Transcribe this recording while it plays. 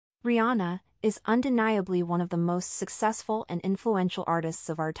Rihanna is undeniably one of the most successful and influential artists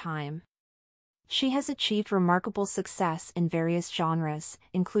of our time. She has achieved remarkable success in various genres,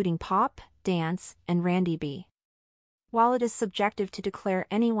 including pop, dance, and R&B. While it is subjective to declare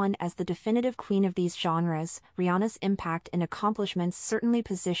anyone as the definitive queen of these genres, Rihanna's impact and accomplishments certainly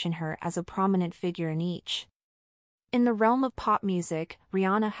position her as a prominent figure in each. In the realm of pop music,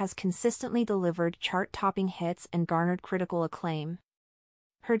 Rihanna has consistently delivered chart-topping hits and garnered critical acclaim.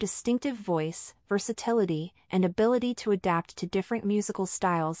 Her distinctive voice, versatility, and ability to adapt to different musical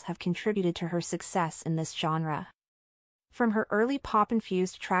styles have contributed to her success in this genre. From her early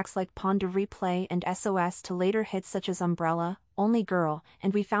pop-infused tracks like Pon de Replay and SOS to later hits such as Umbrella, Only Girl,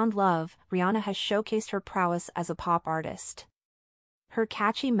 and We Found Love, Rihanna has showcased her prowess as a pop artist. Her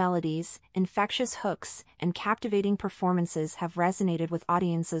catchy melodies, infectious hooks, and captivating performances have resonated with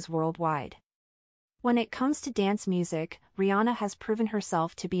audiences worldwide. When it comes to dance music, Rihanna has proven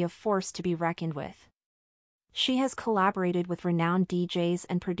herself to be a force to be reckoned with. She has collaborated with renowned DJs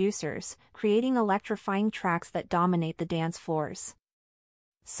and producers, creating electrifying tracks that dominate the dance floors.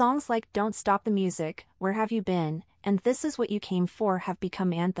 Songs like Don't Stop the Music, Where Have You Been, and This Is What You Came For have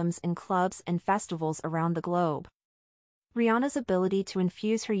become anthems in clubs and festivals around the globe. Rihanna's ability to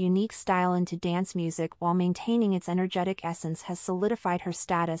infuse her unique style into dance music while maintaining its energetic essence has solidified her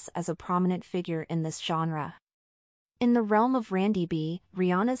status as a prominent figure in this genre. In the realm of R&B,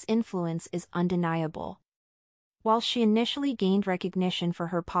 Rihanna's influence is undeniable. While she initially gained recognition for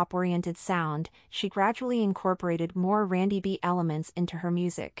her pop-oriented sound, she gradually incorporated more R&B elements into her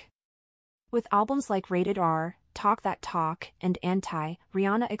music. With albums like Rated R, Talk That Talk, and Anti,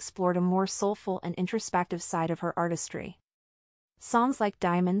 Rihanna explored a more soulful and introspective side of her artistry. Songs like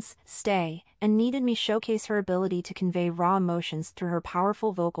Diamonds, Stay, and Needed Me showcase her ability to convey raw emotions through her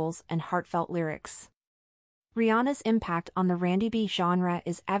powerful vocals and heartfelt lyrics. Rihanna's impact on the R&B genre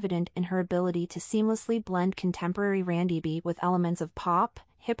is evident in her ability to seamlessly blend contemporary R&B with elements of pop,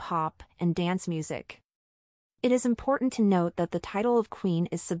 hip-hop, and dance music. It is important to note that the title of queen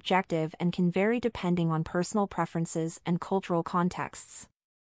is subjective and can vary depending on personal preferences and cultural contexts.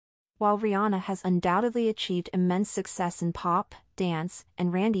 While Rihanna has undoubtedly achieved immense success in pop, dance,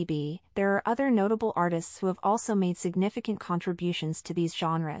 and R&B, there are other notable artists who have also made significant contributions to these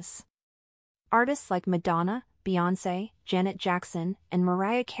genres. Artists like Madonna, Beyoncé, Janet Jackson, and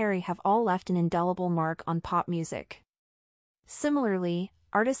Mariah Carey have all left an indelible mark on pop music. Similarly,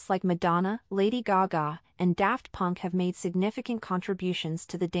 artists like Madonna, Lady Gaga, and Daft Punk have made significant contributions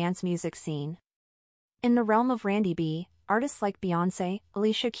to the dance music scene. In the realm of R&B, artists like Beyoncé,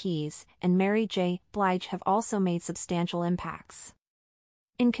 Alicia Keys, and Mary J. Blige have also made substantial impacts.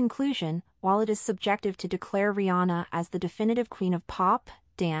 In conclusion, while it is subjective to declare Rihanna as the definitive queen of pop,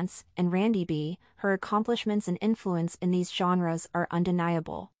 dance, and R&B, her accomplishments and influence in these genres are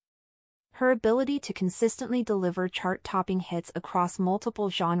undeniable. Her ability to consistently deliver chart-topping hits across multiple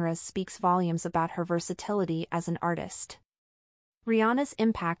genres speaks volumes about her versatility as an artist. Rihanna's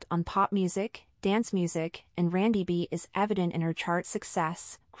impact on pop music, dance music, and R&B is evident in her chart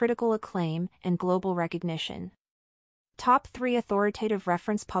success, critical acclaim, and global recognition. Top 3 authoritative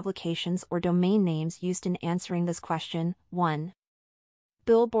reference publications or domain names used in answering this question: 1.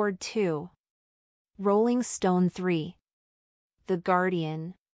 Billboard. 2. Rolling Stone. 3. The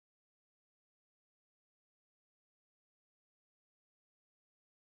Guardian.